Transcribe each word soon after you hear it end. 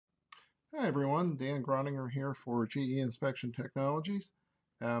Hi everyone, Dan Groninger here for GE Inspection Technologies.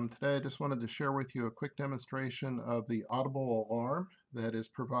 Today I just wanted to share with you a quick demonstration of the Audible alarm that is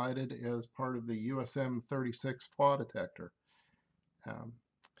provided as part of the USM 36 Flaw detector. Um,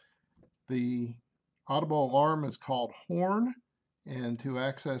 the Audible alarm is called Horn, and to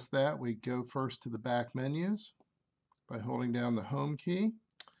access that we go first to the back menus by holding down the Home key.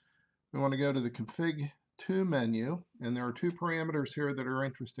 We want to go to the Config To menu, and there are two parameters here that are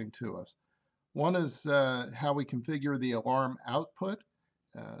interesting to us. One is how we configure the alarm output.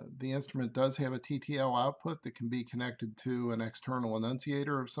 The instrument does have a TTL output that can be connected to an external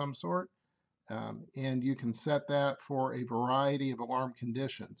annunciator of some sort, and you can set that for a variety of alarm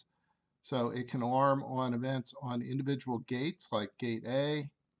conditions. So it can alarm on events on individual gates like gate A.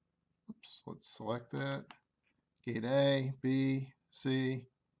 Oops, let's select that. Gate A, B, C,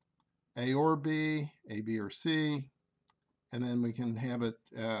 A or B, A, B, or C, and then we can have it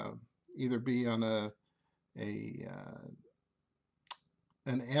either be on a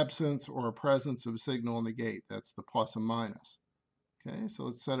an absence or a presence of signal in the gate. That's the plus and minus. Okay, so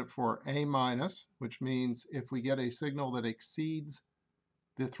let's set it for A minus, which means if we get a signal that exceeds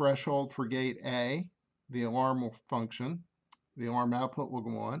the threshold for gate A, the alarm will function. The alarm output will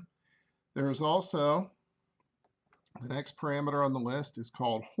go on. There is also, the next parameter on the list is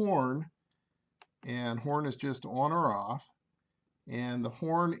called horn, and horn is just on or off. And the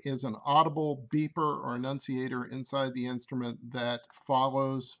horn is an audible beeper or annunciator inside the instrument that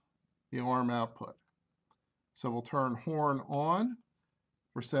follows the alarm output. So we'll turn horn on.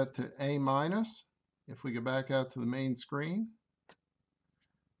 We're set to A minus. If we go back out to the main screen.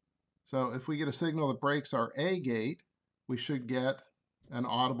 So if we get a signal that breaks our A gate, we should get an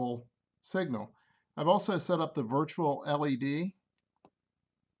audible signal. I've also set up the virtual LED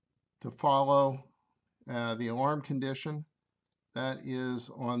to follow the alarm condition. That is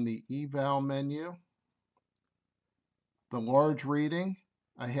on the eval menu. The large reading,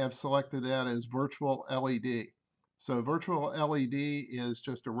 I have selected that as virtual LED. So virtual LED is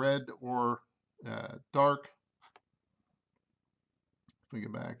just a red or dark. If we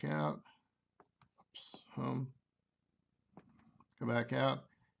go back out, oops, home, go back out,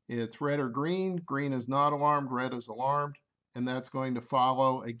 it's red or green. Green is not alarmed, red is alarmed, and that's going to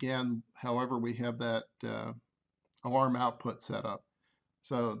follow again however we have that alarm output set up.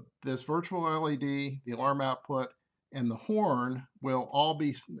 So this virtual LED, the alarm output, and the horn will all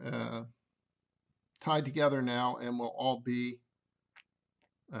be tied together now and will all be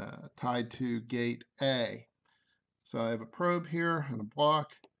tied to gate A. So I have a probe here and a block,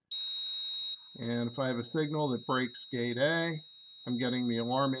 and if I have a signal that breaks gate A, I'm getting the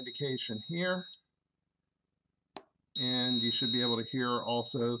alarm indication here, and you should be able to hear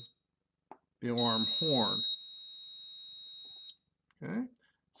also the alarm horn. Okay,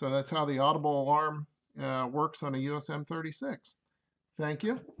 so that's how the audible alarm works on a USM 36. Thank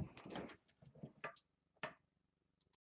you.